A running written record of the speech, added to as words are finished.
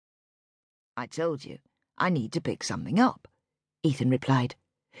"I told you, I need to pick something up," Ethan replied,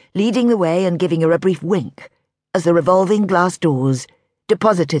 leading the way and giving her a brief wink as the revolving glass doors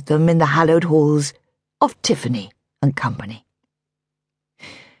deposited them in the hallowed halls of Tiffany and Company.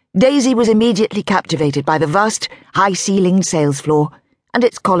 Daisy was immediately captivated by the vast, high-ceilinged sales floor and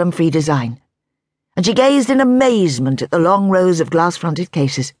its column-free design, and she gazed in amazement at the long rows of glass-fronted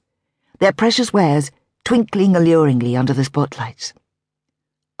cases, their precious wares twinkling alluringly under the spotlights.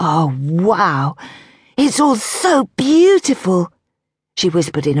 "Oh, wow! It's all so beautiful," she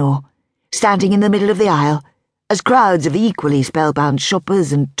whispered in awe, standing in the middle of the aisle as crowds of equally spellbound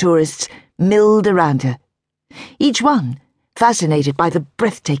shoppers and tourists milled around her, each one fascinated by the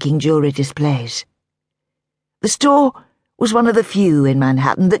breathtaking jewelry displays. The store was one of the few in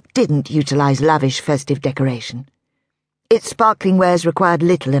Manhattan that didn't utilize lavish festive decoration. Its sparkling wares required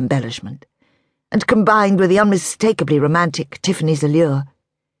little embellishment, and combined with the unmistakably romantic Tiffany's allure,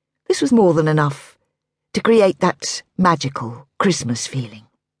 this was more than enough to create that magical Christmas feeling.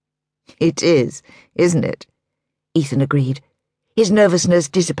 "It is, isn't it?" Ethan agreed, his nervousness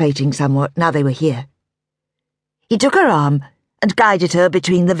dissipating somewhat now they were here. He took her arm and guided her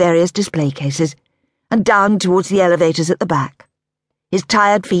between the various display cases and down towards the elevators at the back, his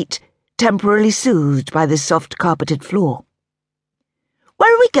tired feet temporarily soothed by the soft carpeted floor.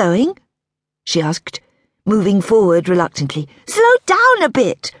 "Where are we going?" she asked, moving forward reluctantly. "Slow down a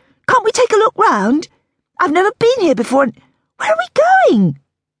bit. Can't we take a look round? I've never been here before, and where are we going?"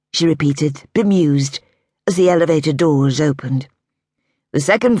 she repeated, bemused, as the elevator doors opened. "The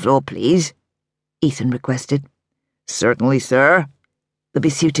second floor, please," Ethan requested. "Certainly, sir," the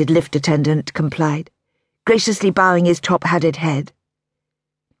besuited lift attendant complied, graciously bowing his top-hatted head.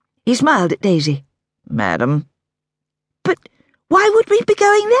 He smiled at Daisy. "Madam." "But why would we be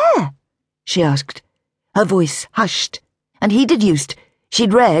going there?" she asked, her voice hushed, and he deduced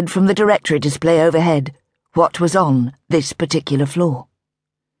she'd read from the directory display overhead what was on this particular floor.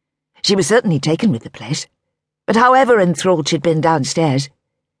 She was certainly taken with the place, but however enthralled she'd been downstairs,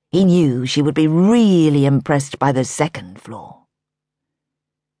 he knew she would be really impressed by the second floor.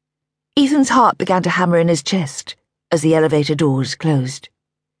 Ethan's heart began to hammer in his chest as the elevator doors closed.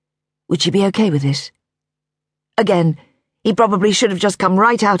 Would she be okay with this? Again, he probably should have just come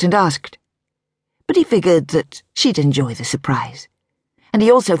right out and asked. But he figured that she'd enjoy the surprise, and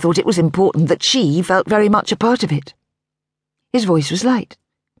he also thought it was important that she felt very much a part of it. His voice was light.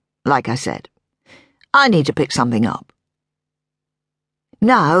 "Like I said, I need to pick something up."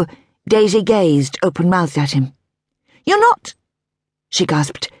 Now, Daisy gazed open-mouthed at him. "You're not—" she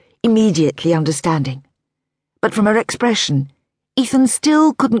gasped, immediately understanding. But from her expression, Ethan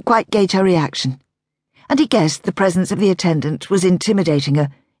still couldn't quite gauge her reaction, and he guessed the presence of the attendant was intimidating her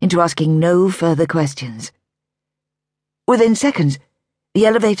into asking no further questions. Within seconds, the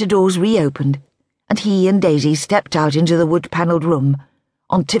elevator doors reopened, and he and Daisy stepped out into the wood-panelled room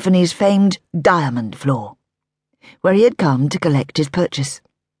on Tiffany's famed diamond floor, where he had come to collect his purchase.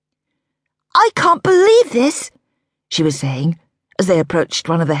 "I can't believe this," she was saying, as they approached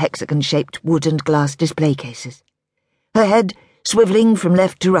one of the hexagon-shaped wood and glass display cases, her head swivelling from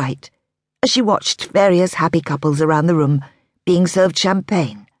left to right as she watched various happy couples around the room being served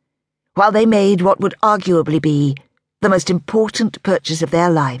champagne, while they made what would arguably be the most important purchase of their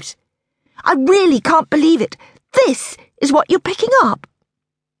lives. "I really can't believe it. This is what you're picking up."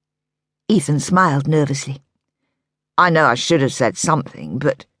 Ethan smiled nervously. "I know I should have said something,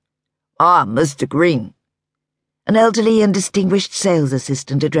 but—" "Ah, Mr. Green." An elderly and distinguished sales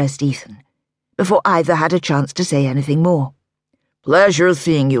assistant addressed Ethan, before either had a chance to say anything more. "Pleasure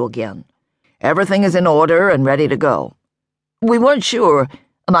seeing you again. Everything is in order and ready to go. We weren't sure,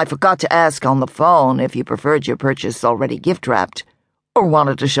 and I forgot to ask on the phone if you preferred your purchase already gift-wrapped or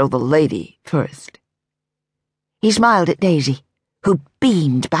wanted to show the lady first." He smiled at Daisy, who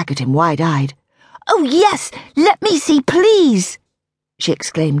beamed back at him wide-eyed. "Oh, yes, let me see, please," she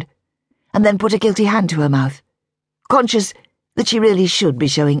exclaimed, and then put a guilty hand to her mouth, conscious that she really should be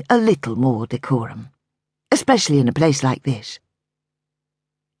showing a little more decorum, especially in a place like this.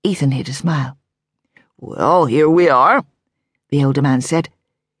 Ethan hid a smile. "Well, here we are," the older man said,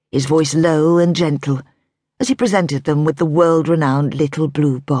 his voice low and gentle, as he presented them with the world-renowned little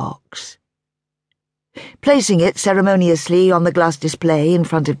blue box. Placing it ceremoniously on the glass display in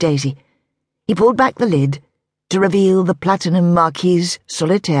front of Daisy, he pulled back the lid to reveal the platinum Marquise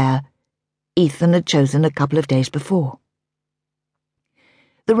Solitaire Ethan had chosen a couple of days before.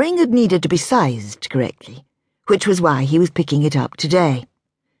 The ring had needed to be sized correctly, which was why he was picking it up today.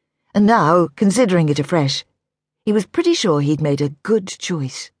 And now, considering it afresh, he was pretty sure he'd made a good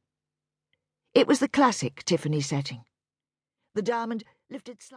choice. It was the classic Tiffany setting. The diamond lifted slightly.